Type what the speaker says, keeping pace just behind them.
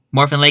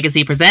Morphin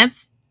Legacy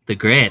presents The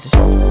Grid.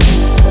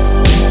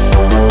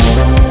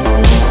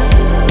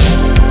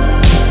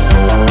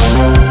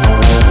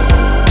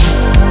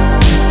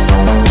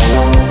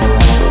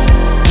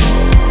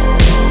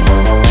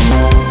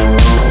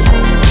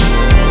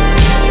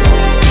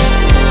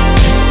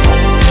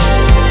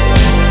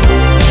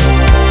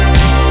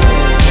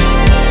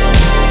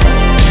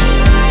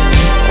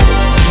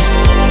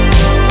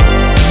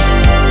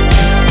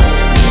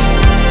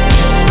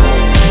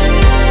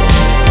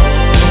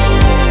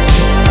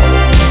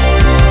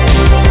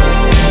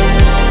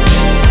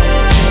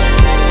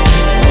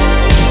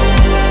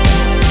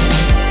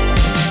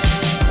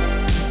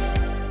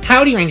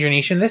 Howdy, Ranger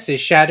Nation. This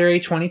is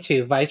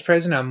Shadow22, Vice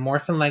President of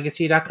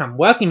MorphinLegacy.com,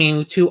 welcoming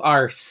you to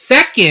our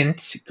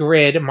second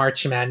Grid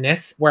March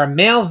Madness, where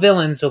male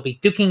villains will be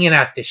duking it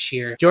out this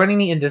year. Joining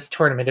me in this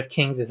tournament of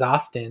kings is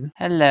Austin.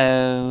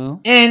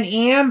 Hello. And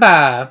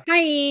Amber.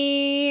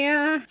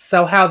 Hi.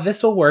 So how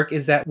this will work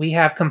is that we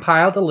have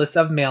compiled a list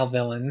of male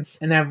villains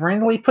and have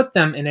randomly put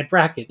them in a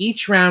bracket.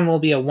 Each round will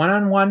be a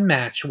one-on-one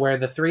match where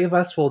the three of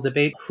us will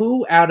debate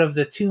who out of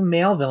the two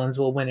male villains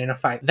will win in a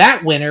fight.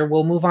 That winner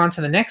will move on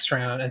to the next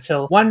round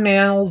until one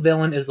male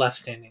villain is left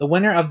standing. The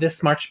winner of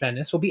this March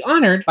Madness will be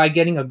honored by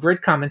getting a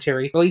grid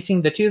commentary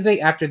releasing the Tuesday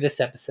after this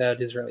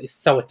episode is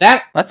released. So with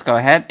that, let's go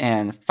ahead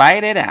and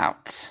fight it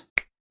out.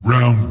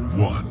 Round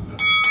 1.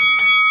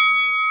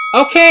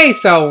 Okay,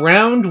 so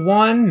round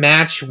 1,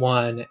 match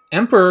 1.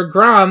 Emperor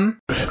Grum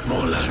Had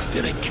more lives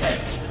than a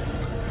cat,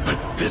 but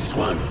this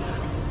one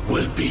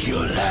will be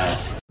your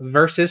last.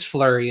 versus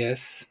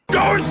Flurious.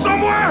 Going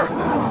somewhere?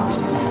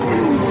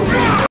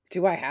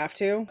 Do I have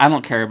to? I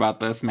don't care about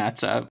this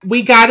matchup.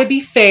 We gotta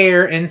be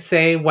fair and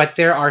say what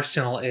their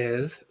arsenal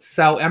is.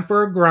 So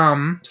Emperor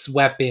Grum's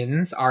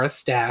weapons are a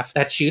staff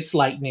that shoots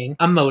lightning,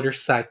 a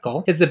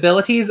motorcycle. His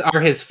abilities are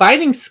his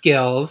fighting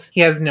skills,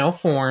 he has no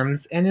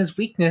forms, and his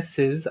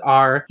weaknesses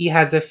are he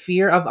has a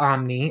fear of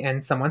Omni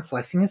and someone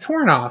slicing his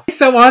horn off.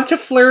 So on to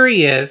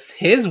Flurious.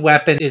 His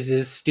weapon is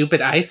his stupid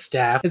ice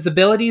staff. His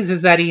abilities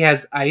is that he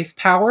has ice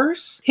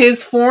powers.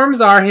 His forms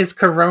are his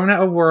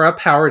Corona Aurora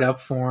powered up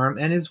form,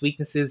 and his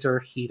weaknesses are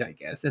heat, I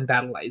guess, and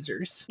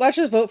battleizers. Let's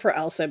just vote for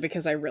Elsa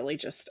because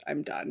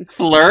I'm done.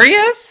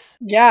 Flurious?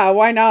 Yeah,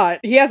 why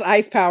not? He has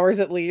ice powers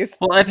at least.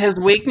 Well, if his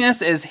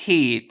weakness is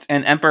heat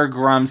and Emperor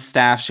Grum's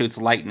staff shoots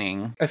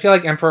lightning, I feel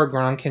like Emperor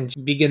Grum can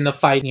begin the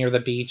fight near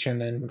the beach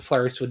and then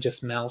Flurious would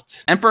just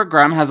melt. Emperor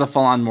Grum has a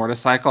full-on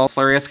motorcycle.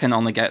 Flurious can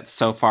only get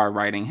so far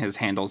riding his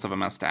handles of a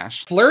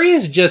mustache.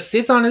 Flurious just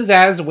sits on his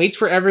ass, waits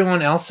for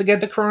everyone else to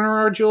get the Corona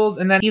Aurora jewels,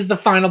 and then he's the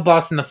final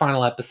boss in the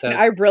final episode.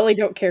 I really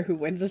don't care who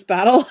wins this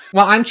battle.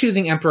 Well, I'm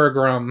choosing Emperor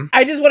Grum.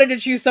 I just wanted to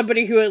choose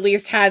somebody who at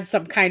least had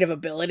some kind of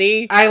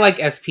ability. I like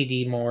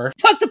SPD more.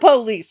 Fuck the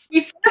police! He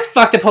says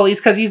fuck the police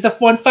because he's the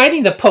one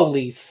fighting the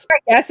police. I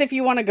guess if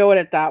you want to go at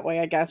it that way,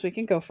 I guess we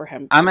can go for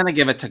him. I'm gonna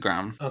give it to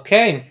Grum.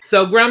 Okay,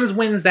 so Grums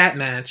wins that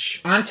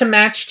match. On to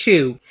match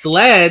 2.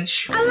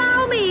 Sledge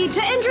Allow me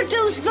to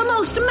introduce the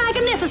most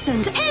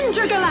magnificent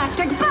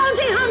intergalactic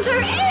bounty hunter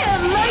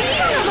in the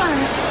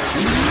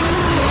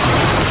universe!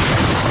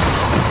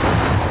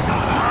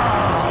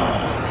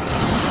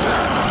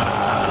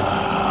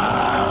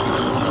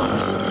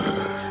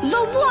 The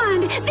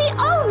one, the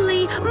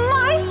only,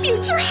 my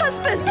future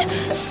husband,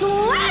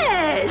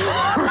 Sledge!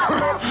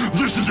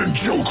 This is a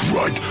joke,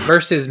 right?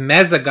 versus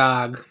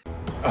Mesogog.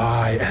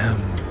 I am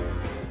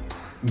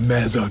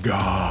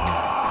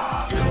Mesogog.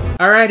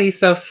 Alrighty,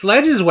 so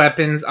Sledge's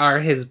weapons are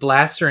his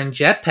blaster and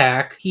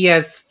jetpack. He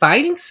has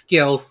fighting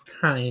skills,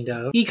 kind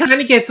of. He kind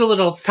of gets a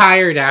little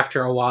tired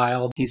after a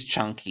while. He's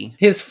chunky.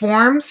 His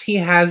forms, he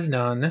has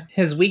none.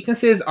 His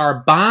weaknesses are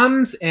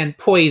bombs and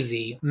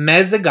poisy.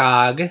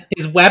 Mesogog.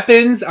 His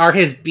weapons are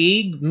his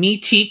big,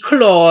 meaty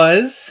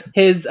claws.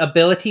 His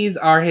abilities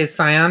are his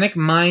psionic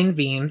mind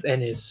beams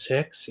and his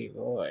sexy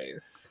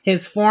voice.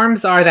 His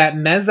forms are that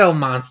Meso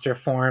monster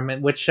form,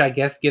 which I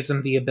guess gives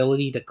him the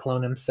ability to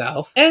clone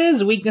himself. And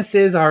his weaknesses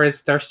are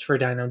his thirst for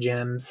dino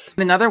gems.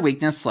 Another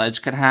weakness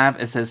Sledge could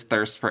have is his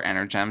thirst for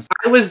energems.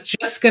 I was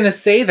just gonna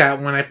say that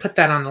when I put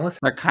that on the list.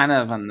 They're kind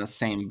of on the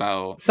same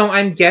boat. So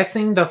I'm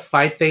guessing the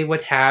fight they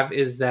would have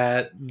is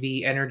that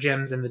the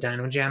energems and the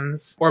dino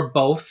gems, or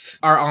both,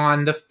 are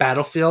on the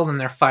battlefield and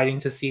they're fighting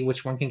to see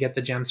which one can get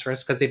the gems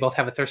first because they both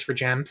have a thirst for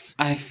gems.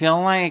 I feel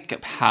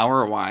like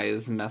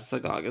power-wise,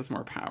 Mesogog is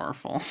more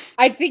powerful.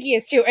 I think he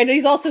is too, and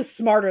he's also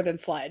smarter than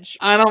Sledge.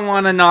 I don't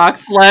want to knock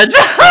Sledge.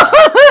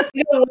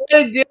 You don't want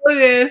to do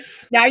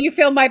this. Now you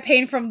feel my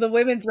pain from the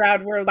women's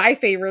round where my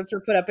favorites were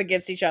put up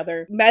against each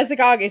other.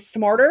 Mesogog is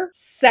smarter,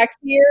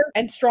 sexier,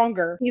 and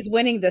stronger. He's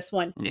winning this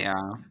one.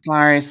 Yeah.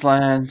 Sorry,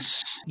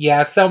 Sledge.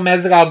 Yeah, so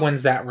Mesogog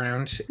wins that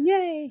round.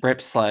 Yay. Rip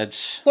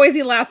Sledge.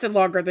 Poisey lasted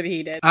longer than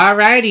he did.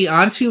 Alrighty,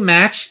 on to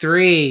match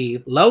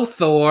 3.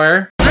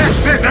 Lothor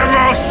This is the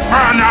most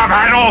fun I've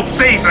had all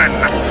season!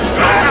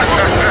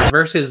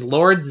 versus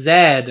Lord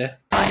Zed.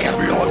 I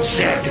am Lord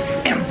Zed,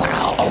 Emperor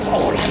of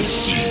all I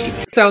see.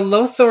 So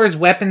Lothor's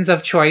weapons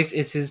of choice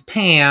is his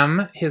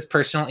Pam, his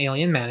personal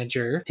alien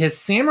manager, his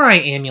samurai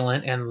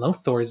amulet, and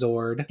Lothor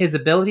Zord. His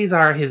abilities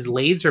are his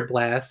laser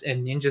blast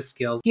and ninja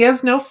skills. He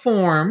has no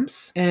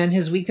forms, and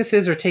his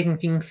weaknesses are taking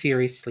things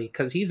seriously,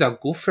 because he's a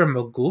goof from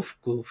a goof.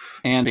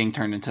 And being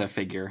turned into a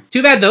figure.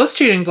 Too bad those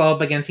two didn't go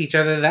up against each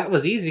other. That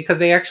was easy, because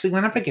they actually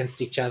went up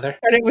against each other.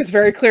 And it was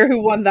very clear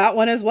who won that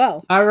one as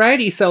well.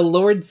 Alrighty, so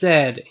Lord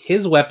Zed,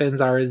 his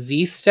weapons are a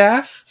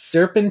Z-Staff,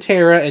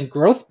 Serpentera, and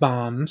Growth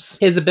Bombs.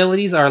 His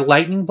abilities are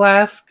Lightning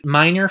Blast,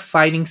 minor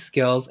fighting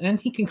skills, and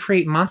he can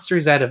create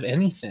monsters out of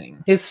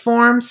anything. His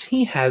forms,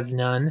 he has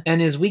none, and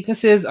his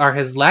weaknesses are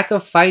his lack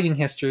of fighting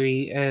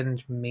history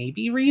and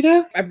maybe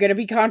Rita? I'm gonna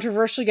be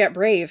controversial yet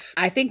brave.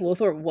 I think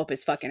Lothor would whoop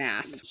his fucking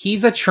ass.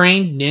 He's a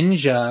trained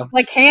ninja.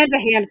 Like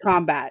hand-to-hand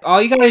combat.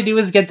 All you gotta do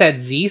is get that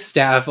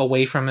Z-Staff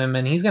away from him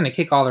and he's gonna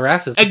kick all their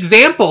asses.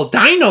 Example,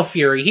 Dino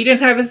Fury. He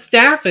didn't have his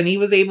staff and he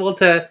was able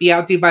to be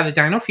outdone by the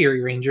Dino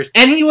Fury Rangers.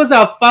 And he was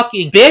a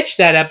fucking bitch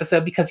that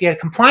episode because he had a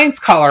compliance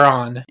collar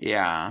on.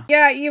 Yeah.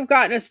 Yeah, you've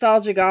got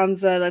Nostalgia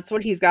Gonza. That's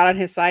what he's got on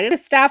his side. And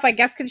his staff, I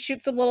guess, can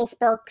shoot some little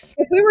sparks.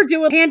 If we were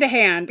doing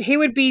hand-to-hand, he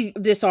would be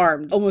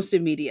disarmed almost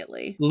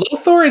immediately.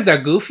 Lothor is a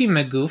goofy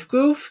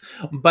McGoof,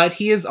 but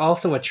he is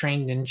also a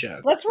trained ninja.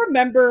 Let's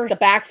remember the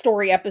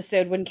backstory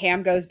episode when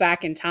Cam goes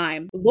back in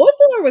time.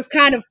 Lothor was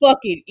kind of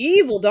fucking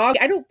evil, dog.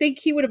 I don't think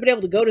he would have been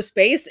able to go to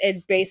space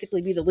and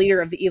basically be the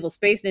leader of the evil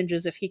space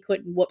ninjas if he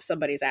couldn't whoop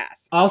somebody's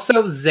ass.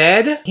 Also,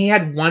 Zed, he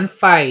had one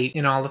fight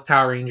in all of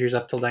Power Rangers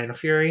up till Dino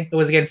Fury. It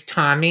was against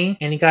Tommy,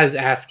 and he got his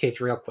ass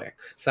kicked real quick.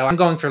 So I'm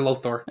going for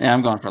Lothor. Yeah,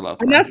 I'm going for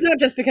Lothor. And that's not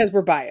just because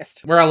we're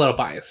biased. We're a little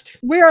biased.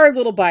 We are a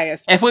little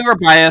biased. If we were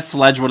biased,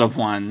 Sledge would have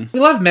won. We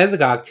love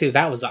Mesogog, too.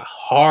 That was a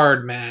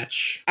hard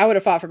match. I would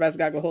have fought for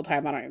Mesogog the whole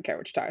time. I don't even care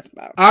what you're talking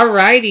about.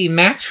 Alrighty,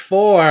 match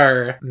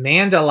 4.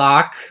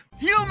 Mandalok.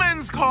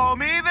 Humans call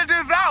me the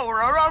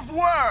Devourer of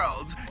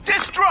Worlds,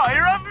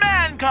 Destroyer of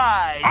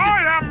Mankind.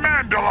 I am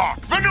Mandalok,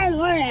 the new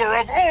ruler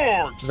of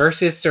Orcs.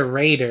 Versus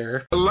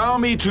Serrator. Allow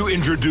me to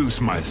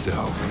introduce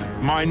myself.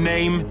 My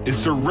name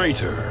is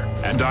Serrator,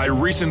 and I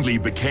recently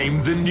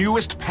became the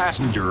newest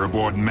passenger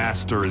aboard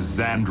Master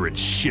Xandrit's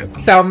ship.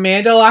 So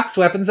Mandalok's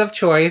weapons of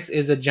choice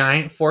is a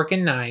giant fork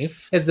and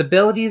knife. His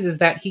abilities is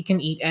that he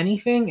can eat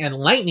anything and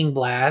lightning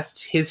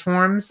blast. His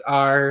forms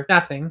are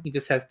nothing. He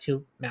just has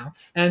 2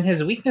 mouths. And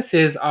his weaknesses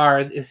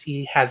is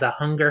he has a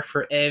hunger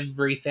for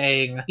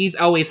everything. He's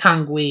always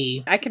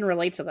hungry. I can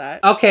relate to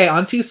that. Okay,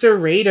 on to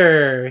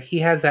Serrator. He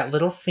has that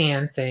little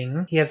fan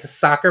thing. He has a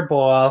soccer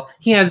ball.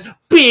 He has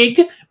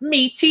big,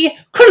 meaty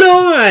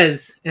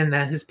claws! And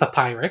that is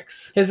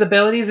Papyrix. His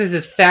abilities is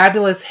his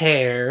fabulous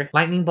hair,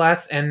 lightning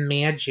blast, and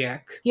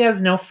magic. He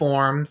has no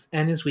forms,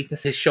 and his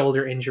weakness is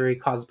shoulder injury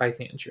caused by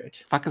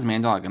Xandrit. Fuck is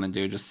Mandalok gonna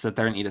do? Just sit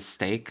there and eat a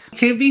steak?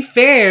 To be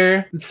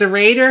fair,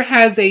 Serrator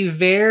has a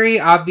very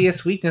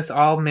obvious weakness.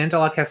 All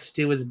Mandalok has to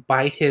do is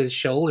bite his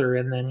shoulder,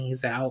 and then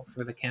he's out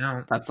for the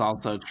count. That's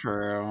also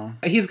true.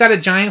 He's got a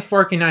giant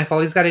fork and knife.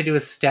 All he's got to do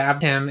is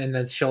stab him in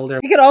the shoulder.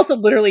 You could also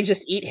literally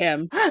just eat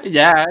him.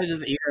 Yeah,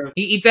 just eat her.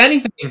 He eats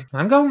anything.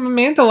 I'm going with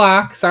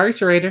Mandalok. Sorry,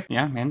 Serrator.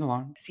 Yeah,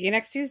 Mandalok. See you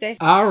next Tuesday.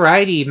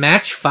 Alrighty,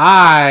 match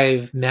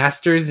 5.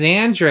 Master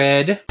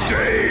Xandred.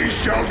 Day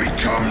shall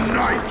become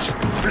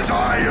night as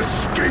I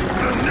escape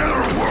the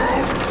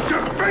netherworld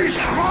to face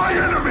my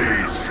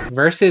enemies.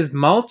 Versus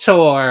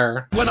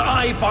Moltor. When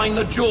I find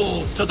the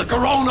jewels to the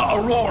Corona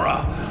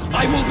Aurora,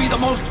 I will be the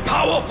most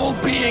powerful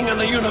being in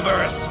the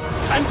universe,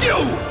 and you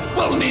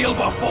will kneel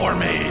before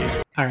me.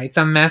 Alright,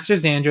 so Master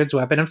Xandred's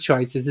weapon of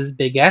choice is his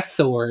big-ass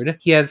sword.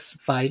 He has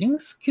fighting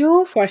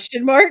skills?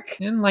 Question mark?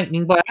 And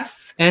lightning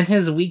blasts. And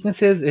his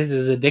weaknesses is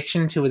his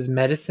addiction to his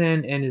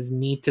medicine and his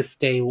need to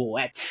stay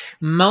wet.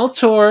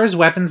 Moltor's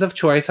weapons of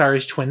choice are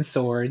his twin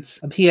swords.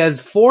 He has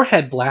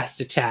forehead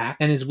blast attack,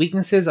 and his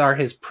weaknesses are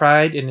his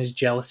pride and his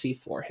jealousy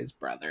for his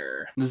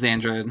brother.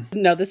 Xandred.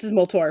 No, this is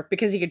Moltor,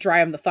 because he could dry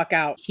him the fuck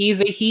out.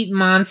 He's a heat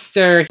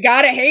monster.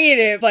 Gotta hate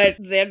it, but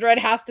Xandred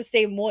has to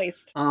stay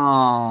moist.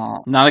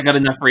 Oh, not a good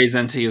enough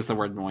reason to use the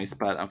word moist,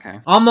 but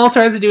okay. All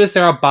Moltor has to do is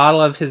throw a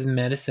bottle of his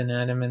medicine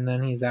at him, and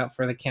then he's out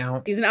for the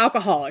count. He's an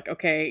alcoholic,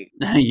 okay?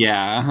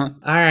 Yeah.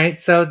 Alright,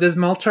 so does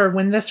Moltor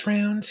win this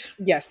round?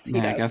 Yes, he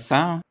Yeah, does. I guess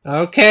so.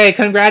 Okay,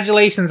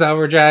 congratulations,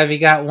 Overdrive. You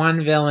got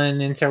 1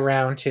 villain into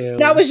round 2.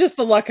 That was just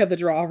the luck of the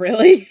draw,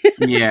 really.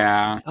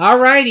 Yeah.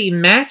 Alrighty,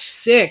 match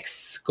 6.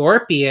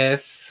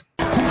 Scorpius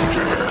Who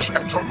dares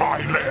enter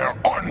my lair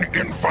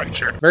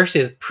uninvited?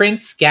 versus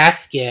Prince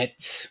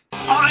Gasket.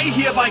 I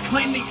hereby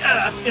claim the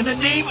Earth in the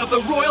name of the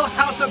Royal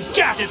House of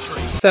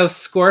Gadgetry. So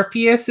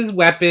Scorpius's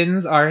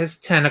weapons are his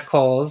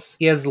tentacles.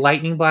 He has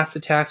lightning blast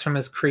attacks from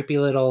his creepy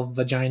little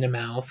vagina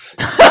mouth.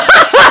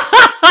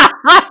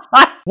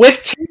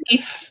 With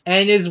teeth.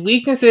 And his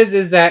weaknesses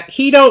is that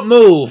he don't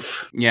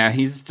move. Yeah,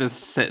 he's just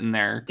sitting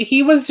there.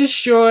 He was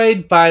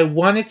destroyed by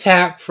one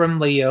attack from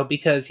Leo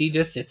because he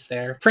just sits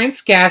there.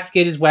 Prince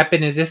Gasket, his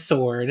weapon is his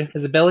sword.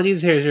 His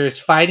abilities are his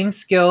fighting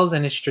skills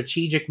and his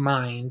strategic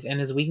mind. And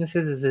his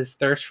weaknesses is his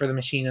thirst for the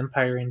Machine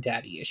Empire and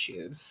daddy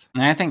issues.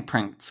 And I think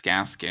Prince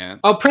Gasket.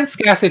 Oh, Prince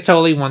Gasket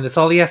totally won this.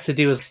 All he has to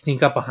do is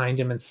sneak up behind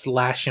him and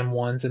slash him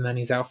once, and then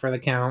he's out for the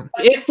count.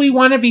 If we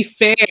want to be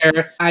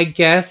fair, I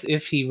guess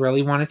if he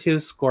really wanted to,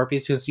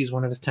 Scorpius just use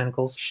one of his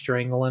tentacles,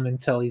 strangle him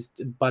until he's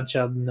a bunch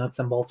of nuts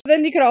and bolts.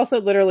 Then you could also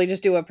literally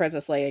just do a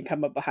Princess Leia and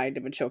come up behind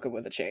him and choke him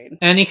with a chain.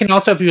 And he can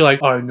also be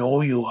like, I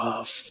know you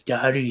have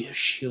daddy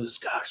issues,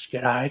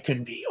 Gasket. I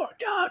can be your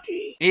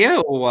daddy.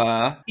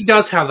 Ew. He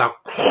does have that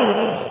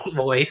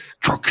voice.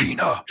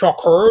 Trakina,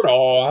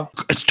 Chocolate.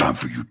 it's time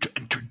for you to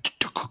enter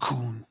the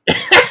cocoon.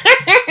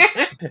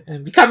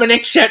 And become an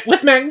Inkjet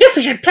with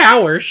magnificent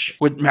powers.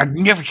 With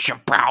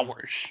magnificent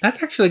powers.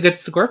 That's actually a good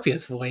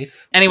Scorpius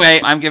voice.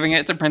 Anyway, I'm giving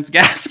it to Prince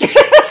Gasket.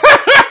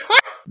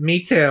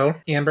 Me too.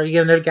 Amber, you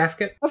giving it a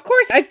Gasket? Of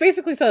course, I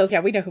basically said, yeah,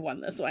 we know who won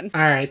this one.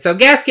 Alright, so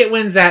Gasket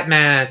wins that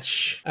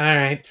match.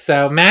 Alright,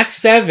 so match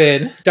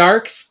 7.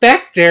 Dark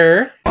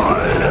Spectre.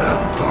 I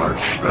am Dark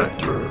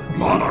Spectre,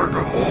 monarch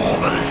of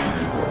all that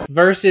is evil.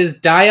 Versus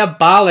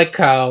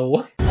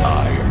Diabolico.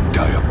 I am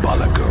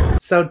Diabolico.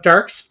 So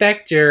Dark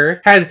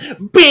Spectre has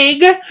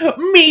big,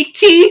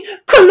 meaty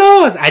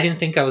claws. I didn't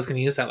think I was going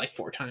to use that like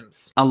 4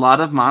 times. A lot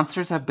of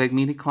monsters have big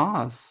meaty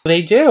claws.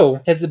 They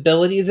do. His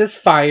ability is his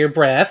fire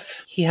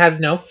breath. He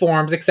has no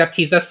forms except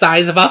he's the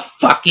size of a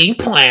fucking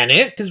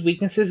planet. His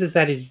weaknesses is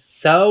that he's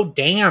so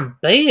damn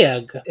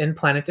big and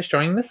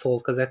planet-destroying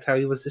missiles, because that's how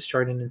he was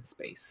destroyed in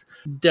space.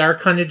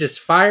 Dark Hunter just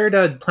fired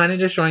a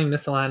planet-destroying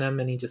missile at him,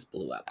 and he just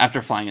blew up.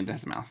 After flying into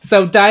his mouth.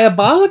 So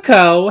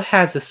Diabolico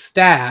has a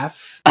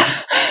staff.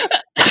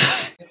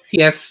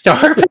 He has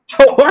star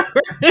power.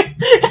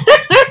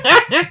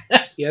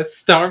 He has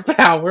star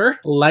power,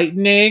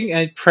 lightning,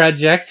 and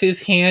projects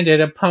his hand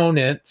at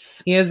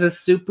opponents. He has a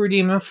super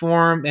demon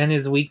form, and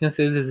his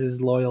weaknesses is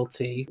his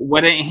loyalty.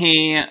 Wouldn't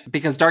he,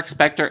 because Dark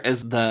Spectre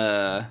is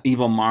the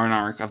evil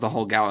monarch of the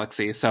whole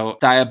galaxy, so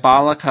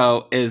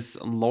Diabolico is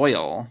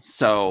loyal,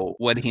 so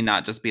would he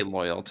not just be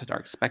loyal to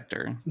Dark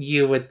Spectre?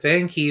 You would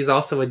think. He's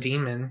also a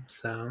demon,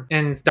 so.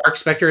 And Dark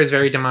Spectre is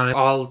very demonic.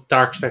 All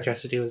Dark Spectre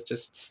has to do is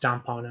just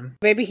stomp on him.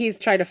 Maybe he's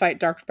trying to fight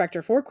Dark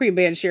Spectre for Queen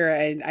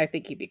Banshira, and I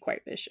think he'd be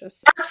quite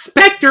vicious. Dark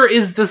Spectre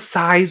is the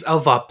size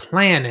of a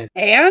planet.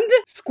 And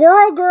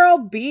Squirrel Girl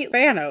beat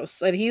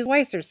Thanos, and he's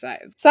twice her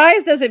size.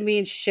 Size doesn't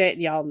mean shit,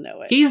 y'all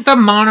know it. He's the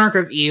monarch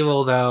of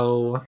evil,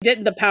 though.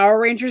 Didn't the Power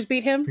Rangers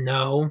beat him?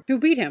 No. Who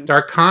beat him?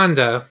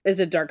 Darkonda. Is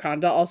it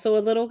Darkonda also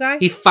a little guy?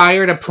 He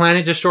fired a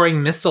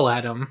planet-destroying missile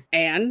at him.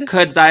 And?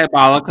 Could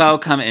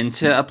Diabolico come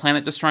into a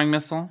planet-destroying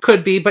missile?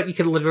 Could be, but you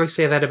could literally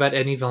say that about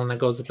any villain that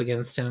goes up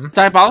against him.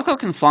 Diabolico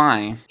can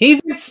fly. He's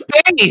in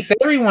space!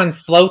 Everyone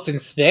floats in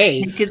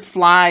space. He could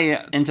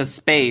fly into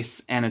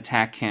space and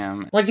attack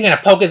him. What's he gonna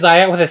poke his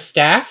eye out with a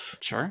staff?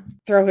 Sure.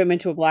 Throw him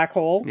into a black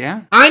hole?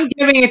 Yeah. I'm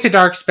giving it to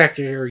Dark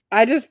Spectre.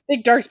 I just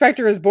think Dark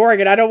Spectre is boring,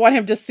 and I don't want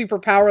him to super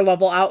power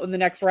level out in the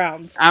next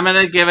rounds. I'm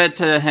gonna give it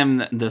to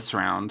him this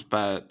round,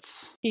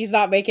 but... He's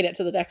not making it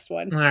to the next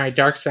one. Alright,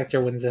 Dark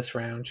Spectre wins this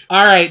round.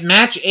 Alright,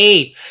 match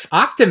 8.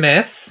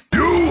 Optimus.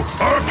 You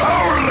are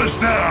powerless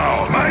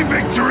now! My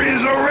victory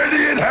is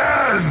already at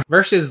hand!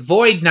 Versus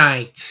Void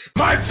Knight.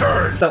 My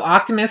turn! So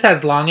Optimus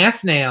has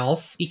long-ass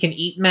nails. He can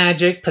eat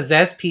magic,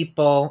 possess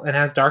people, and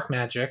has dark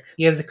magic.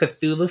 He has a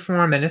Cthulhu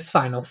form and his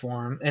final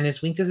form, and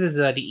his weakness is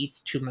that he eats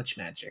too much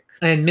magic.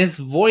 And Miss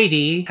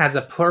Voidy has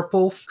a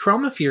purple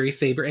Chroma Fury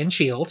saber and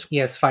shield. He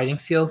has fighting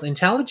skills,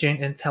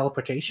 intelligent, and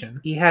teleportation.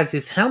 He has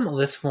his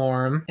helmetless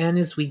form, and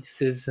his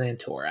weakness is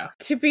Xantora.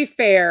 To be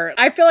fair,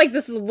 I feel like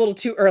this is a little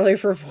too early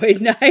for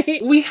Void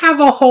Knight. We have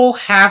a whole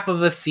half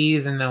of a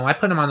season, though. I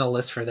put him on the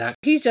list for that.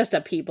 He's just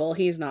a people.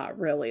 He's not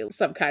really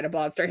some kind of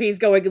monster. He's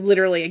going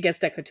literally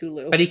against a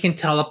Cthulhu. But he can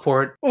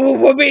teleport. Oh,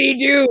 what did he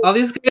do? All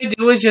he's gonna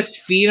do is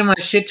just feed him a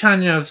shit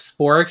ton of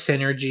Sporix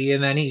energy,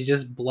 and then he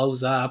just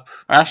blows up.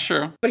 That's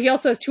true. But he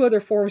also has 2 other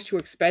forms to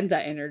expend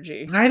that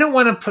energy. I don't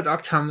want to put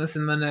Optimus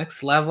in the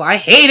next level. I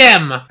hate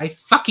him! I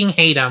fucking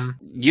hate him.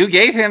 You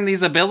gave him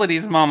these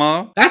abilities,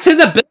 Momo. That's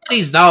his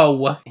abilities,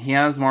 though! He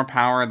has more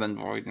power than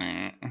Void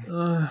Knight.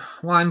 Well,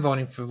 I'm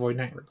voting for Void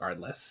Knight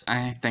regardless.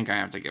 I think I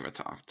have to give it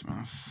to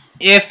Optimus.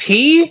 If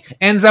he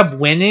ends up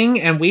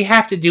winning and we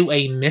have to do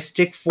a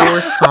Mystic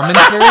Force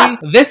commentary,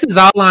 this is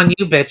all on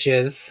you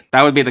bitches.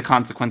 That would be the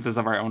consequences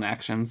of our own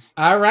actions.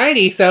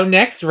 Alrighty, so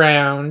next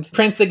round.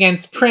 Prince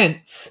against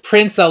Prince.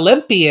 Prince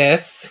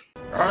Olympius.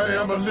 I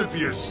am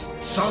Olympius,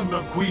 son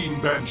of Queen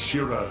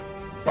Banshira.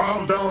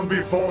 Bow down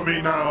before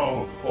me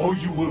now, or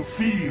you will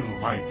feel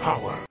my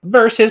power.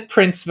 Versus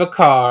Prince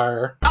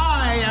Vicar.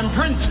 I am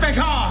Prince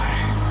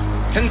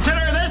Vicar. Consider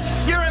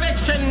this your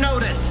eviction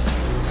notice.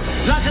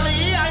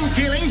 Luckily, I'm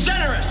feeling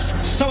generous,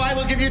 so I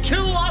will give you 2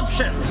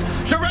 options.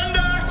 Surrender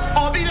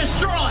or be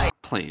destroyed.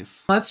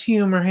 Please. Let's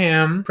humor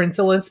him. Prince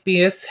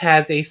Olympius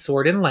has a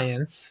sword and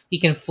lance. He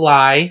can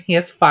fly. He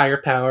has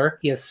firepower.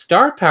 He has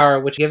star power,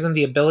 which gives him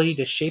the ability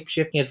to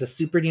shapeshift. He has a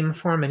super demon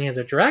form and he has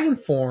a dragon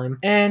form.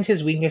 And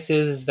his weakness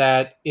is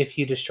that if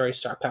you destroy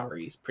star power,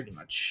 he's pretty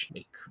much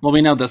weak. Well,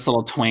 we know this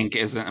little twink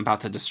isn't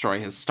about to destroy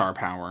his star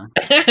power.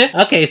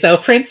 Okay, so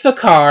Prince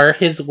Vakar,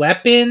 his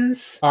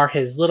weapons are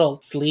his little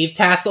sleeve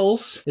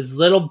tassels, his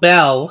little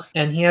bell,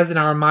 and he has an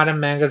Armada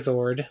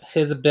Megazord.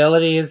 His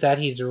ability is that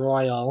he's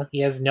royal.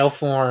 He has no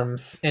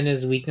forms, and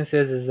his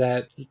weaknesses is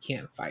that he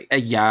can't fight.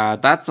 Yeah,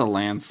 that's a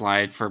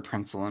landslide for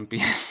Prince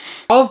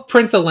Olympius. All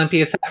Prince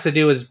Olympius has to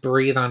do is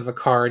breathe on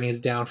Vakar, and he's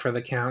down for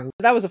the count.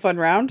 That was a fun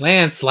round.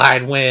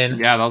 Landslide win.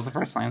 Yeah, that was the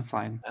first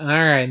landslide.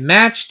 Alright,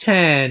 match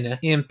 10.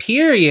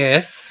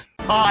 Imperius.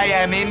 I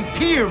am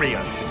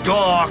Imperius,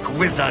 Dark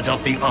Wizard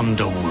of the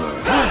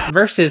Underworld.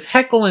 Versus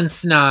Heckle and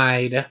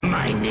Snide.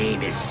 My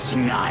name is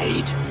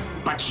Snide,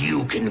 but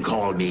you can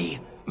call me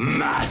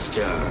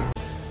Master.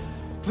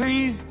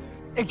 Please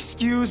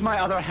excuse my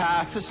other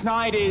half.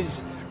 Snide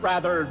is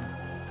rather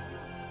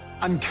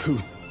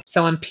uncouth.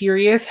 So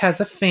Imperius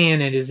has a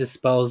fan at his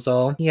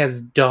disposal. He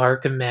has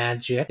dark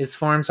magic. His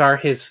forms are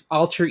his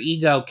alter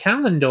ego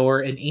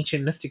Kalendor in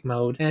Ancient Mystic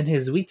mode. And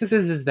his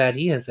weaknesses is that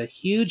he has a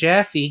huge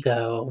ass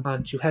ego.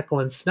 On to Heckle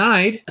and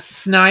Snide.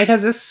 Snide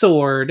has a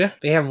sword.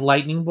 They have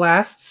lightning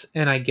blasts.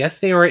 And I guess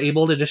they were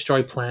able to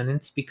destroy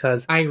planets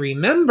because I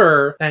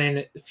remember that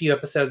in a few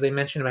episodes they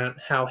mentioned about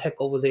how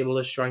Heckle was able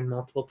to destroy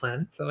multiple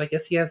planets. So I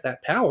guess he has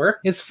that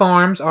power. His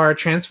forms are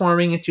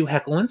transforming into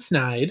Heckle and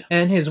Snide.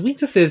 And his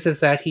weaknesses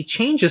is that he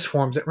changes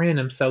forms at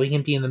random, so he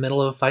can be in the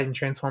middle of a fight and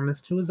transform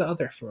into his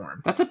other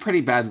form. That's a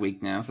pretty bad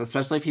weakness,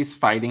 especially if he's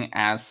fighting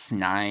as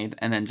Snide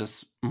and then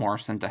just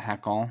morphs into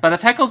Heckle. But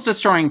if Heckle's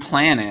destroying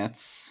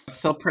planets, it's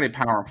still pretty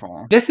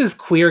powerful. This is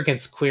queer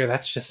against queer.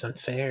 That's just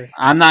unfair.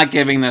 I'm not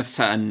giving this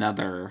to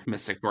another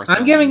Mystic Force.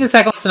 I'm giving this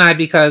Heckle Snide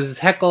because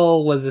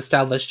Heckle was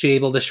established to be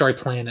able to destroy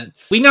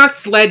planets. We knocked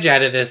Sledge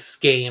out of this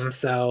game,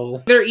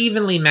 so they're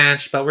evenly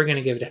matched, but we're going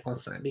to give it Heckle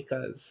Snide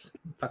because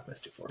fuck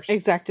Mystic Force.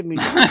 Exactly.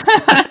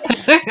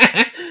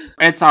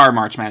 It's our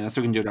March Madness,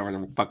 so we can do whatever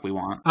the fuck we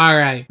want.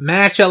 Alright,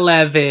 match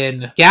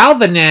 11.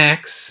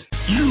 Galvanax.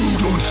 You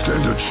don't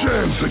stand a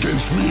chance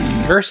against me.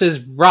 Versus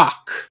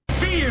Rock.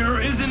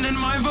 Fear isn't in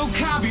my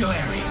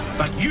vocabulary,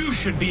 but you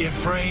should be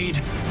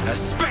afraid,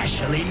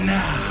 especially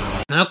now.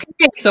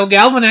 Okay, so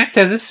Galvanax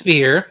has a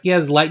sphere. He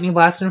has lightning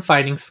blast and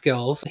fighting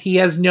skills. He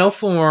has no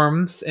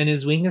forms, and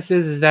his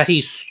weaknesses is that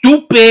he's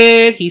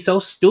stupid. He's so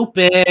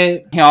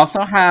stupid. He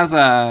also has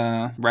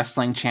a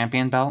wrestling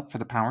champion belt for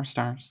the Power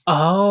Stars.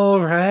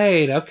 Oh,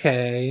 right.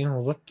 Okay.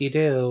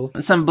 Whoop-de-doo.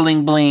 Some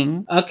bling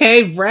bling.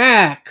 Okay,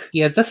 Vrak. He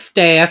has the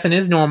staff in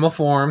his normal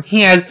form. He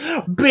has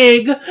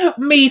big,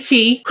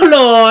 meaty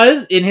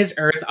claws in his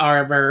earth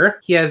armor.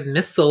 He has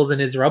missiles in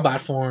his robot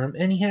form,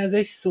 and he has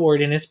a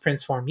sword in his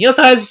prince form. He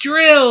also has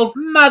drills.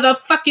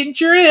 Motherfucking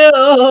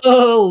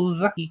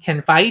drills. He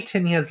can fight,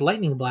 and he has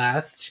lightning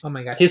blast. Oh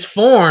my god. His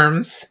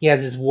forms. He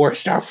has his war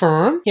star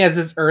form. He has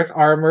his earth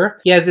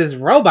armor. He has his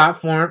robot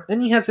form,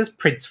 and he has his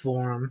prince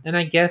form. And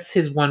I guess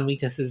his one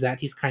weakness is that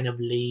he's kind of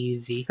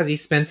lazy because he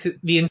spends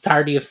the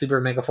entirety of Super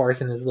Mega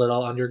Force in his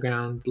little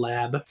underground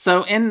lab.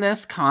 So in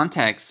this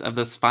context of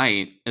this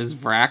fight, is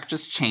Vrak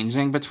just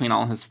changing between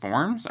all his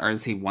forms, or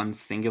is he one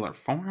singular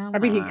form? I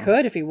mean, he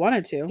could if he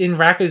wanted to. In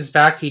Vrak's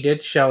back, he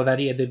did show that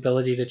he had the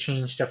ability to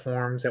change to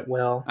forms at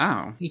will.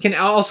 Oh. You can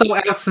also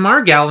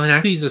outsmart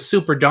Galvanax. He's a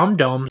super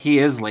dum-dum. He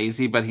is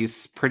lazy, but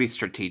he's pretty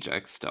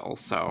strategic still,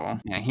 so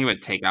yeah, he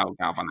would take out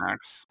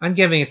Galvanax. I'm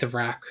giving it to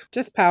Vrak.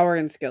 Just power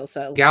and skill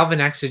set.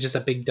 Galvanax is just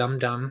a big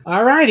dum-dum.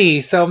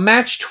 Alrighty, so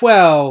match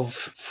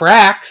 12.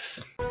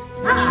 Frax.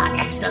 Ah,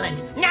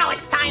 excellent. Now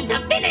it's time to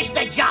finish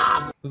the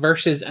job.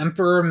 Versus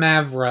Emperor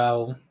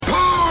Mavro.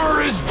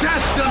 Power is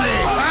destiny,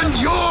 and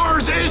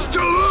yours is to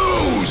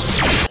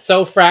lose!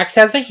 So Frax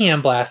has a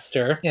hand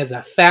blaster. He has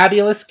a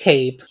fabulous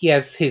cape. He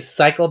has his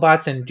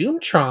Cyclobots and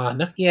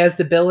Doomtron. He has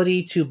the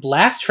ability to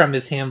blast from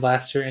his hand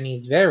blaster, and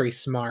he's very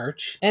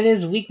smart. And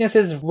his weakness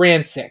is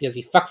Rancic, because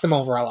he fucks him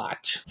over a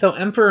lot. So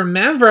Emperor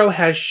Mavro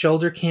has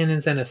shoulder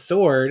cannons and a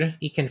sword.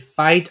 He can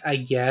fight, I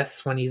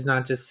guess, when he's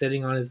not just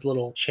sitting on his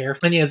little chair.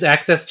 And he has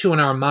access to an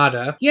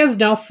armada. He has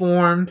no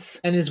forms,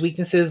 and his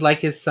weaknesses,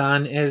 like his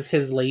son, is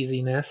his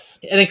laziness.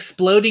 An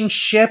exploding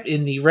ship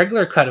in the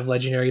regular cut of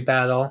Legendary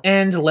Battle,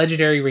 and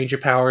Legendary Ranger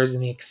powers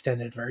in the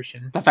extended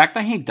version. The fact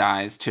that he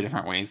dies two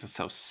different ways is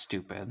so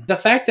stupid. The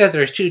fact that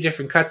there's two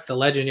different cuts to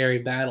Legendary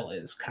Battle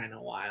is kind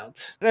of wild.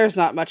 There's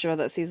not much about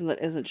that season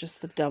that isn't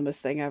just the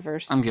dumbest thing ever.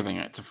 I'm giving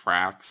it to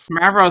Frax.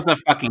 Mavro's a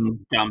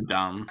fucking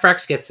dum-dum.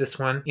 Frax gets this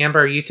one.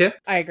 Amber, you too?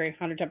 I agree,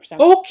 110%.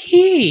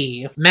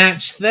 Okay.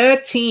 Match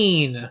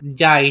 13.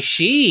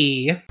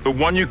 Daishi. The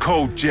one you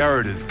called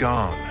Jared is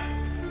gone.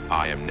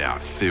 I am now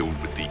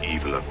filled with the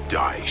evil of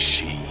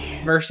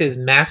Daishi. Versus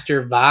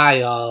Master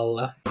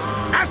Vile.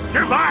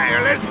 Master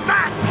Vile is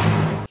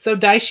back! So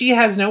Daishi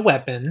has no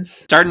weapons.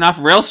 Starting off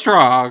real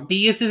strong.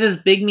 He uses his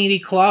big meaty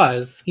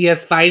claws. He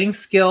has fighting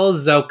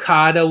skills,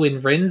 Zokado and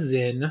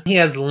Rinzin. He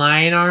has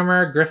lion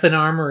armor, griffin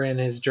armor, and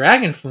his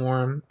dragon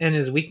form. And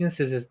his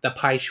weaknesses is the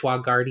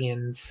Paishwa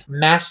Guardians.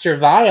 Master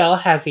Vile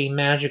has a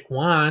magic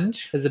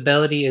wand. His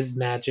ability is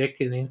magic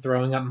and in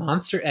throwing up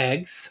monster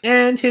eggs.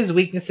 And his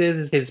weaknesses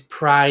is his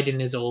pride in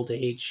his old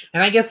age.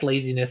 And I guess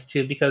laziness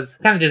too, because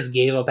he kind of just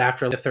gave up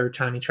after the third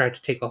time he tried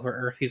to take over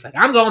Earth. He's like,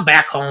 I'm going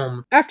back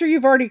home. After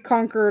you've already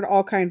conquered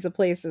all kinds of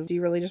places, do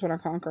you really just want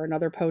to conquer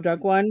another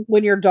podunk one?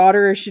 When your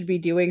daughter should be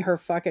doing her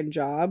fucking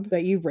job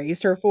that you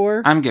raised her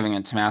for? I'm giving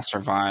it to Master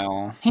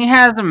Vile. He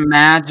has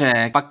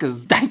magic. Fuck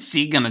is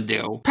Daichi gonna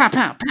do? Pow,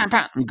 pow, pow,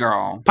 pow.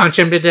 Girl. Punch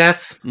him to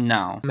death?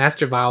 No.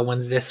 Master Vile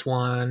wins this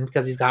one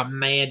because he's got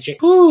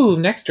magic. Ooh,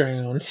 next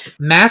round.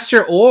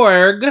 Master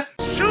Org.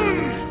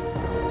 Soon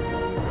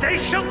they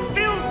shall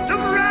feel the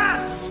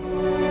wrath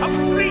of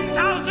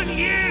 3,000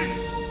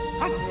 years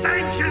of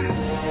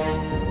vengeance.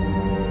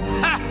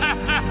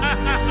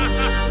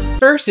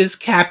 Versus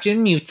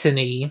Captain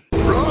Mutiny.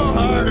 Row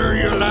harder,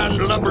 you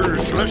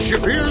landlubbers, lest you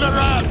feel the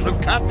wrath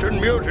of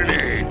Captain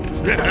Mutiny.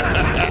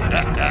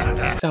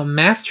 So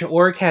Master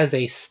Orc has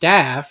a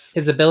staff.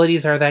 His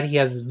abilities are that he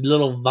has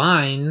little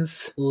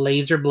vines,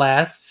 laser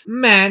blasts,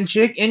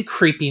 magic, and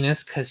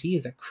creepiness, because he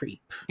is a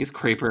creep. He's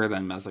creepier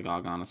than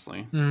Mesogog,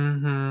 honestly.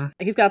 Mm-hmm.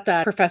 He's got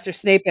that Professor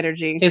Snape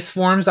energy. His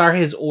forms are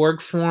his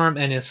org form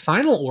and his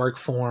final org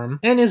form,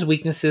 and his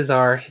weaknesses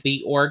are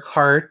the org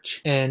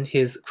heart and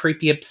his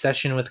creepy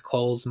obsession with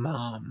Cole's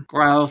mom.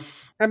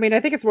 Gross. I mean, I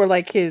think it's more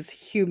like his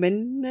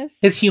humanness.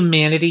 His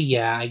humanity,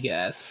 yeah, I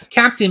guess.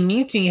 Captain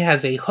Mutiny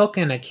has a hook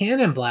and a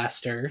cannon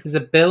blaster. His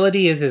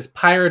ability is his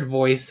pirate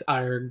voice,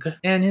 arg.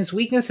 And his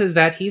weakness is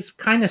that he's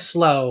kind of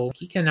slow.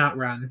 He cannot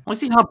run. Want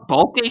to see how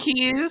bulky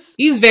he is?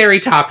 He's very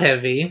top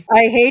heavy.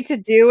 I hate to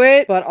do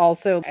it, but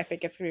also I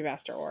think it's going to be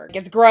Master Org.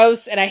 It's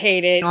gross and I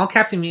hate it. All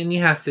Captain Mutiny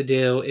has to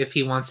do if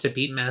he wants to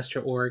beat Master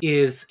Org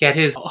is get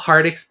his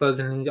heart exposed,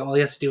 and all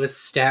he has to do is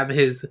stab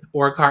his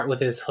org heart with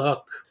his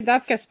hook.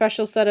 That's a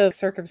special set of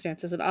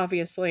circumstances, and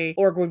obviously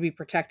Org would be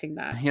protecting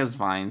that. He has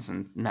vines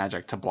and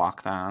magic to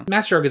block that.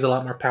 Master Org is a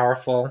lot more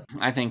powerful.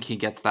 I think he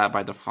gets that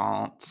by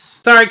default.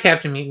 Sorry,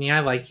 Captain Mutiny, I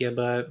like you,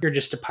 but you're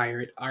just a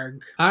pirate,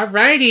 arg.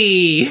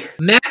 Alrighty!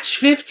 Match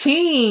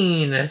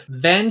 15!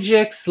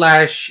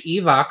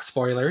 Venjix/Evox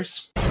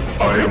spoilers.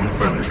 I am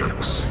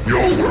Venjix.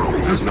 Your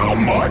world is now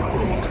my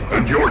world,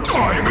 and your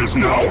time is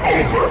now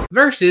over.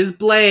 Versus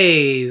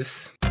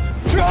Blaze.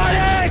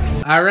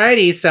 Tronics!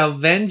 Alrighty, so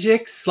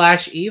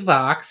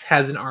Venjix/Evox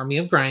has an army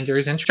of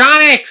grinders and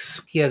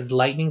Tronics! He has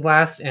Lightning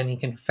Blast and he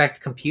can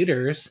affect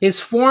computers. His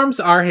forms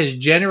are his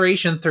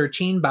Generation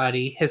 13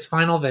 body, his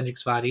final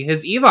Venjix body,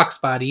 his Evox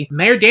body,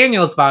 Mayor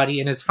Daniel's body,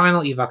 and his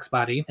final Evox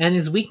body. And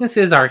his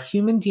weaknesses are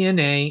human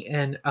DNA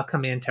and a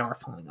command tower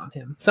falling on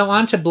him. So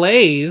on to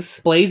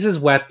Blaze. Blaze's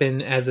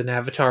weapon as an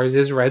avatar is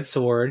his red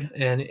sword,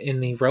 and in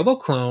the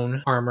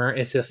Roboclone armor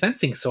is a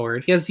fencing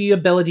sword. He has the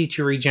ability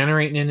to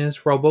regenerate in his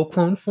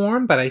Roboclone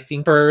form, but I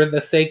think for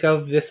the sake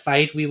of this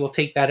fight, we will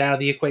take that out of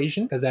the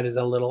equation because that is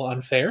a little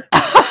unfair.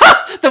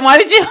 Then why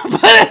did you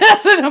put it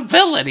as an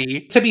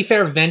ability? To be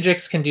fair,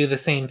 Venjix can do the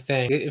same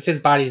thing. If his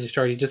body is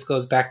destroyed, he just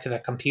goes back to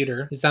that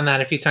computer. He's done that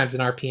a few times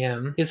in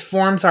RPM. His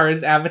forms are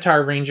his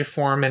Avatar Ranger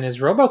form and his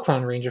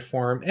Roboclone Ranger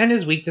form, and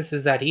his weakness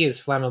is that he is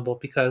flammable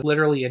because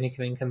literally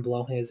anything can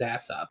blow his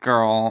ass up.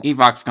 Girl,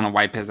 Evox gonna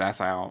wipe his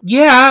ass out.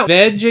 Yeah,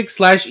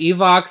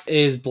 Venjix/Evox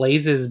is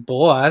Blaze's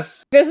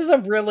boss. This is a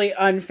really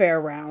unfair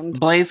round.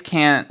 Blaze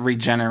can't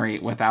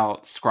regenerate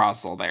without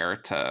Scrozzle there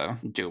to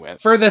do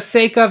it. For the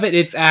sake of it,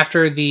 it's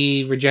after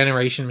the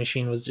regeneration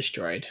machine was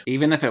destroyed.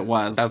 Even if it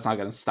was, that's not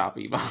gonna stop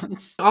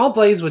Evox. All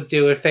Blaze would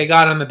do if they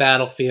got on the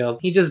battlefield,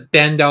 he'd just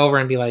bend over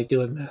and be like,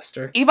 do it,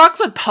 master. Evox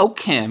would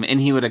poke him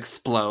and he would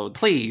explode.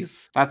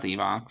 Please. That's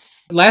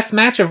Evox. Last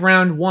match of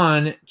round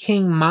 1,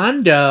 King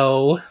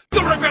Mondo.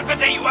 You'll regret the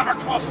day you ever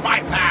crossed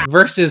my path!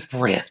 Versus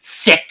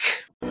Rancic.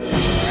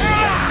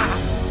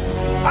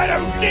 I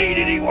don't need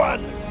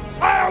anyone!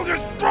 I'll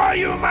destroy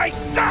you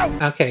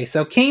myself! Okay,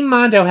 so King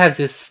Mondo has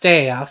his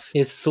staff,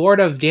 his Sword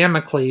of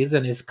Damocles,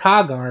 and his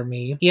Cog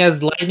army. He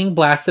has Lightning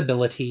Blast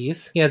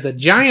abilities. He has a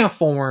giant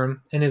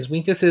form, and his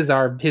weaknesses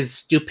are his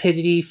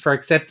stupidity for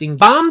accepting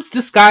bombs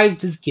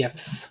disguised as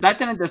gifts. That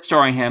didn't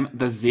destroy him.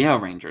 The Zeo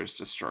Rangers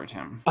destroyed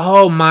him.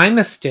 Oh, my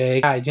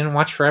mistake. I didn't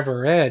watch Forever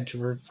Red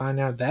to find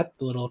out that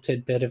little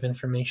tidbit of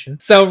information.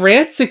 So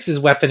Rancic's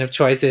weapon of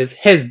choice is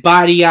his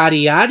body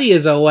yaddy yaddy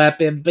is a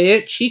weapon,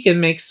 bitch. He can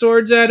make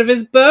swords out of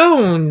his bones.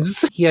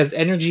 He has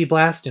Energy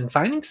Blast and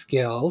Fighting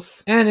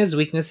skills, and his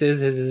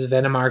weaknesses is his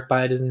Venom Arc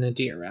Bite is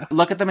Nadira.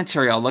 Look at the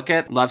material. Look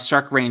at Love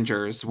Struck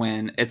Rangers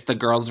when it's the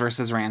girls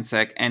versus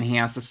Rancic, and he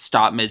has to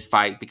stop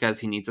mid-fight because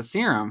he needs a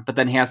serum, but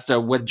then he has to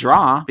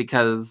withdraw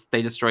because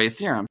they destroy a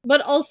serum. But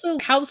also,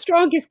 how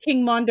strong is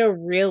King Mondo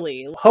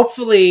really?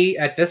 Hopefully,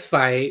 at this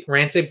fight,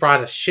 Rancic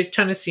brought a shit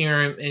ton of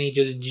serum, and he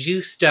just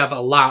juiced up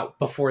a lot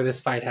before this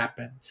fight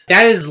happened.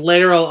 That is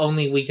literal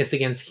only weakness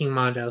against King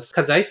Mondo's,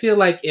 because I feel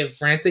like if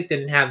Rancic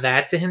didn't have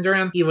that to hinder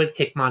him, he he would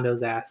kick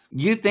Mondo's ass.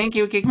 You think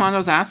he would kick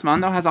Mondo's ass?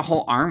 Mondo has a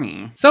whole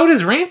army. So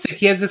does Rancic.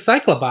 He has the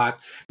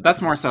Cyclobots.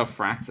 That's more so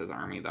Frax's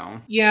army, though.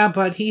 Yeah,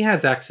 but he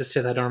has access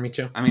to that army,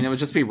 too. I mean, it would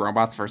just be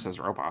robots versus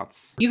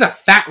robots. He's a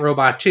fat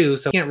robot, too,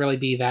 so he can't really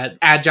be that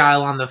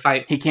agile on the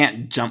fight. He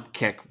can't jump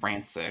kick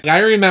Rancic. I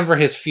remember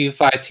his few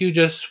fights. He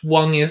just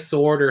swung his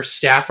sword or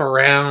staff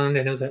around,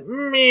 and it was like,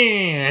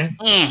 meh.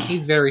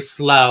 He's very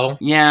slow.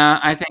 Yeah,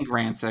 I think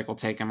Rancic will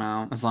take him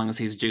out, as long as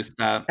he's juiced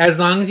up. As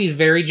long as he's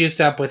very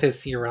juiced up with his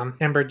serum.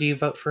 Amber, do you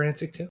vote for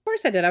Rancic, too? Of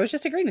course I did. I was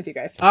just agreeing with you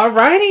guys.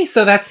 Alrighty,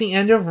 so that's the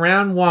end of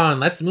round 1.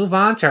 Let's move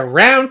on to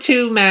round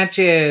 2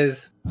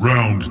 matches.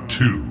 Round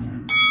 2.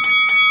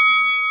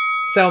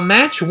 So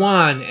match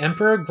 1,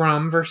 Emperor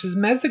Grum versus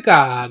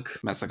Mesogog.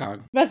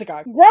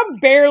 Mesogog. Grum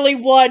barely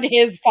won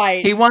his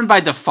fight. He won by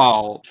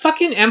default.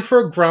 Fucking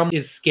Emperor Grum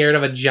is scared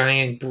of a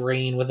giant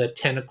brain with a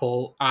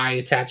tentacle eye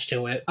attached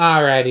to it.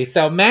 Alrighty,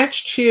 so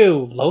match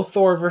 2,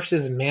 Lothor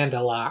versus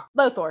Mandalok.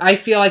 Lothor. I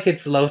feel like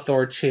it's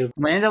Lothor too.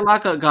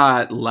 Mandalok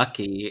got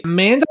lucky.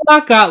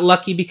 Mandalok got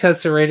lucky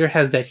because Serrator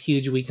has that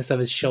huge weakness of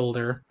his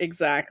shoulder.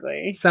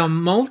 Exactly. So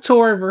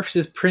Moltor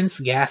versus Prince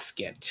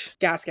Gasket.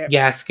 Gasket.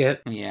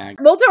 Yeah.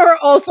 Moltor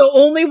also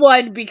only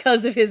won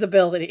because of his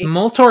ability.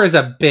 Moltor is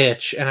a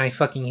bitch, and I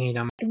fucking hate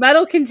him.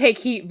 Metal can take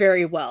heat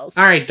very well.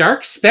 Alright,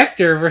 Dark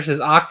Spectre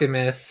versus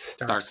Optimus.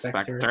 Dark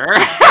Spectre.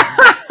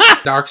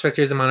 Dark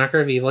Spectre is a monarch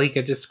of evil. He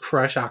could just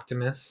crush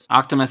Optimus.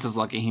 Optimus is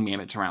lucky he made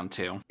it to round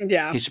 2.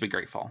 Yeah. He should be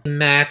grateful.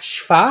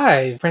 Match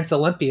 5, Prince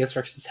Olympius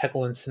versus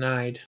Heckle and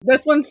Snide.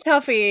 This one's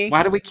toughy.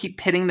 Why do we keep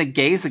pitting the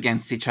gays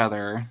against each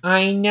other?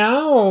 I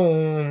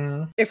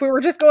know. If we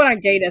were just going on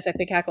gayness, I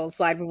think Heckle and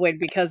Slide would win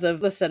because of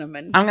the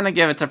cinnamon. I'm gonna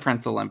give it to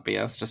Prince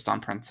Olympius, just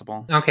on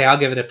principle. Okay, I'll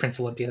give it to Prince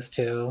Olympius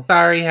too.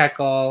 Sorry,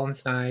 Heckle and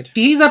Snide.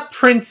 He's a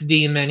prince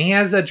demon. He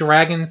has a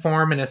dragon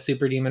form and a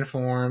super demon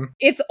form.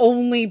 It's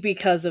only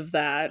because of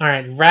that.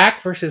 Alright,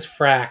 Rack versus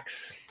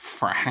Frax.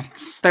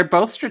 Frax. They're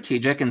both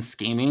strategic and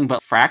scheming,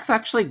 but Frax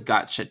actually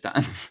got shit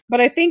done.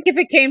 But I think if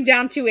it came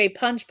down to a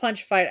punch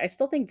fight, I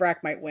still think Vrack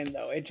might win,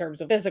 though, in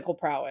terms of physical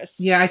prowess.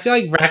 Yeah, I feel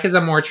like Rack is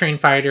a more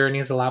trained fighter and he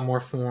has a lot more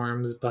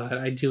forms, but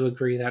I do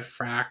agree that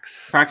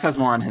Frax has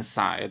more on his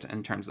side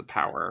in terms of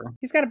power.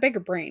 He's got a bigger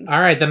brain.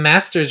 Alright, the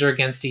Masters are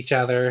against each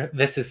other.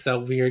 This is so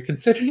weird,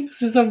 considering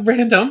this is so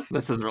random.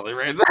 This is really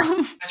random.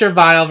 Master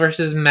Vile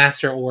versus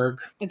Master Org.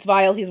 It's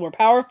Vile, he's more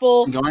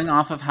powerful. Going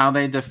off of how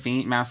they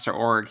defeat Master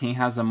Org, he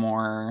has a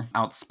more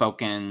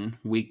outspoken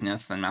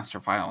weakness than Master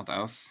Vile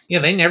does. Yeah,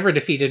 they never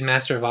defeated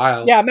Master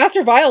Vile. Yeah,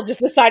 Master Vile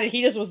just decided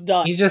he just was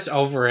done. He's just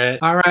over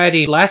it.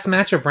 Alrighty, last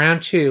match of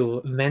round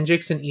 2,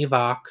 Venjix and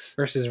Evox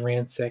versus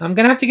Rancic. I'm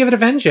gonna have to give it to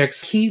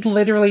Venjix. He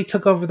literally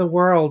took over the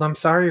world. I'm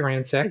sorry,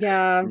 Rancic.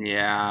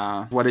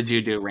 Yeah. What did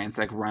you do,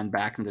 Rancic? Run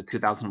back into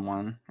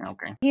 2001?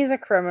 Okay. He's a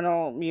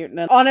criminal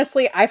mutant.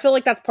 Honestly, I feel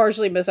like that's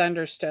partially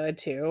misunderstood,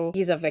 too.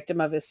 He's a victim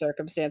of his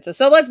circumstances.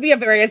 So let's be a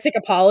Rancic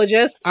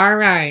apologist.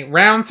 Alright,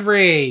 round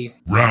 3.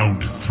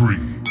 Round 3.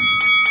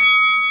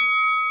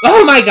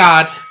 Oh my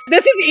god!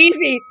 This is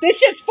easy. This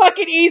shit's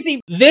fucking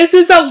easy. This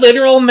is a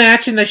literal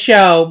match in the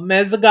show.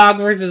 Mesogog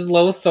versus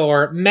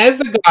Lothor.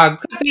 Mesogog,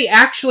 because they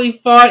actually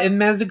fought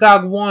and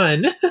Mesogog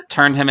won.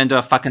 Turned him into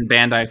a fucking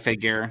Bandai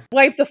figure.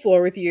 Wipe the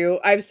floor with you.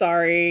 I'm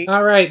sorry.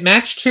 Alright,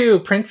 match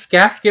 2, Prince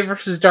Gasket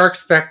versus Dark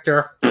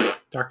Spectre.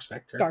 Dark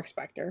Spectre. Dark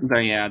Spectre.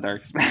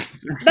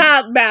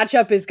 That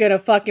matchup is gonna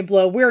fucking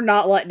blow. We're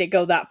not letting it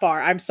go that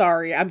far. I'm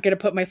sorry. I'm gonna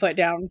put my foot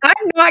down.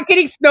 I'm not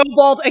getting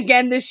snowballed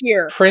again this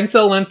year. Prince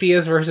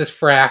Olympius versus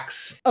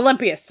Frax.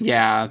 Olympius.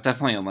 Yeah,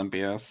 definitely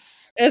Olympius.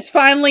 It's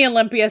finally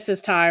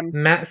Olympius' time.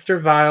 Master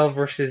Vile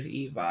versus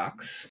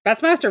Evox.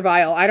 That's Master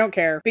Vile. I don't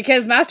care.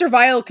 Because Master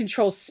Vile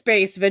controls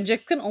space.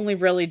 Venjix can only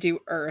really do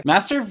Earth.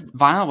 Master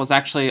Vile was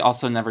actually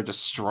also never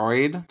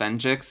destroyed.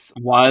 Venjix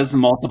was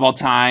multiple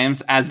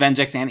times as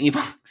Venjix and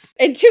Evox.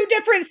 In 2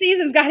 different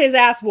seasons got his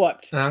ass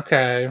whooped.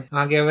 Okay,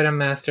 I'll give it a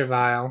Master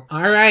Vile.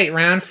 Alright,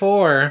 round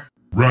 4.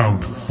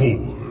 Round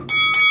 4.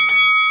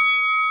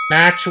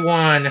 Match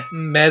 1,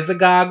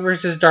 Mesogog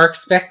versus Dark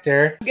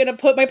Spectre. I'm gonna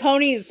put my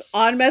ponies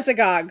on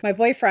Mesogog, my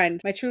boyfriend,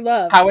 my true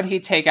love. How would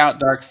he take out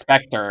Dark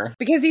Spectre?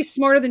 Because he's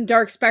smarter than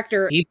Dark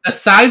Spectre. He's the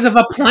size of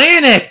a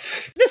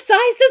planet! The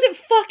size doesn't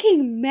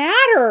fucking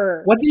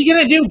matter! What's he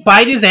gonna do,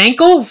 bite his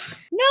ankles?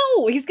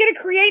 No, he's gonna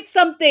create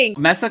something!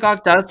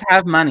 Mesogog does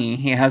have money.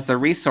 He has the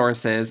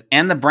resources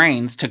and the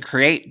brains to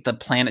create the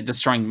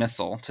planet-destroying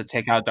missile to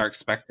take out Dark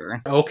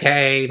Spectre.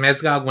 Okay,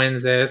 Mesogog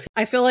wins this.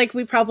 I feel like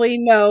we probably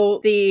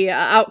know the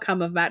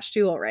outcome of match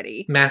 2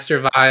 already. Master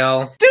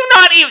Vile. Do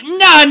not even...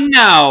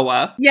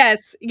 No!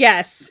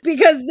 Yes.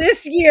 Because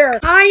this year,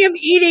 I am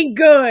eating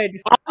good!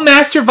 All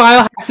Master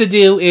Vile has to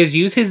do is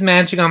use his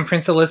magic on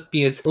Prince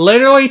Olympius,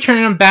 literally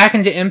turn him back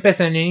into Impus,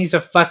 and then he's a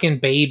fucking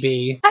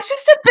baby. I'm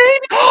just a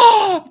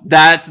baby!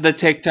 That's the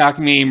TikTok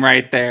meme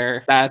right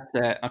there. That's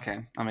it. Okay,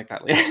 I'll make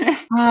that later.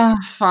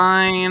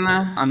 Fine.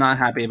 I'm not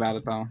happy about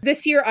it, though.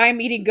 This year,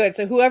 I'm eating good,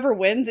 so whoever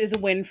wins is a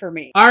win for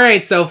me.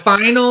 Alright, so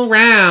final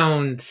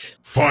round.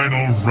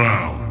 Final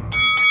round.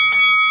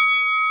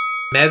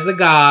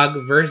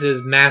 Mesogog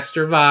versus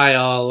Master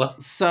Vile.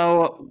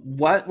 So,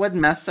 what would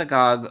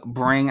Mesogog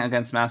bring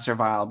against Master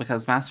Vile?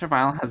 Because Master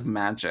Vile has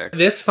magic.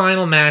 This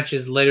final match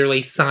is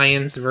literally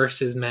science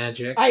versus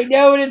magic. I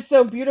know, and it's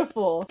so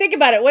beautiful. Think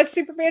about it. What's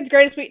Superman's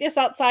greatest weakness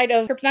outside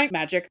of kryptonite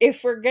magic?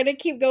 If we're gonna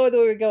keep going the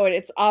way we're going,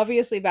 it's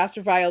obviously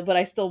Master Vile, but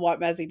I still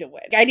want Mezzy to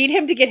win. I need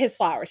him to get his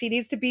flowers. He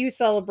needs to be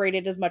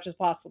celebrated as much as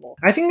possible.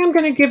 I think I'm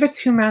gonna give it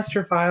to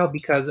Master Vile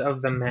because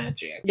of the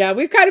magic. Yeah,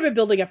 we've kind of been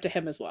building up to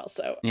him as well,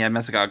 so. Yeah,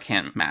 Mesogog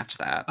can't match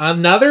that.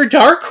 Another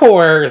dark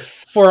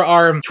horse for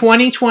our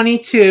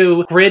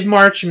 2022 Grid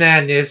March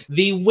Madness.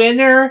 The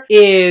winner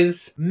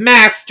is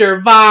Master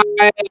Vile.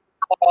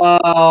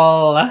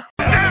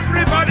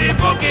 Everybody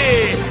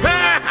boogie!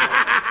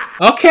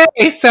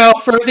 Okay, so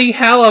for the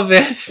hell of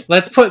it,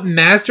 let's put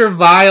Master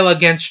Vile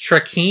against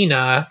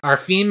Trakina, our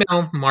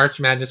female March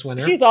Madness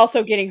winner. She's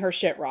also getting her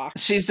shit rocked.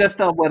 She's just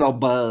a little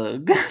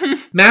bug.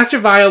 Master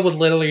Vile would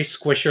literally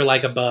squish her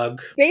like a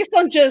bug. Based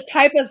on just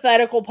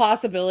hypothetical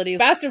possibilities,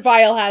 Master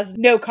Vile has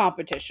no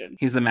competition.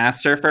 He's the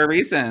master for a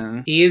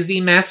reason. He is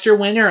the master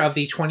winner of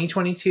the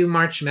 2022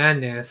 March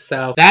Madness.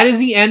 So that is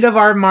the end of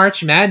our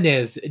March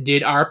Madness.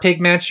 Did our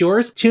pick match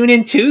yours? Tune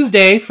in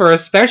Tuesday for a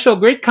special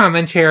grid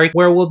commentary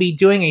where we'll be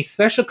doing a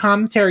special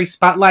commentary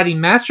spotlighting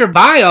Master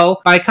Vile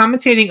by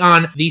commentating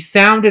on the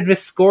Sound of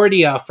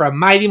Discordia from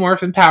Mighty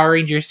Morphin Power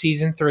Rangers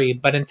Season 3.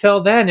 But until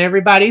then,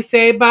 everybody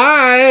say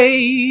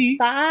bye!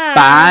 Bye!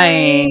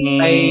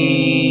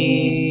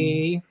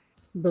 Bye!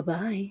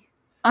 Bye-bye.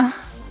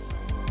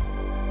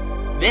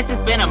 This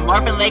has been a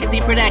Morphin Legacy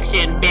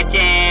production,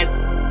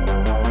 bitches!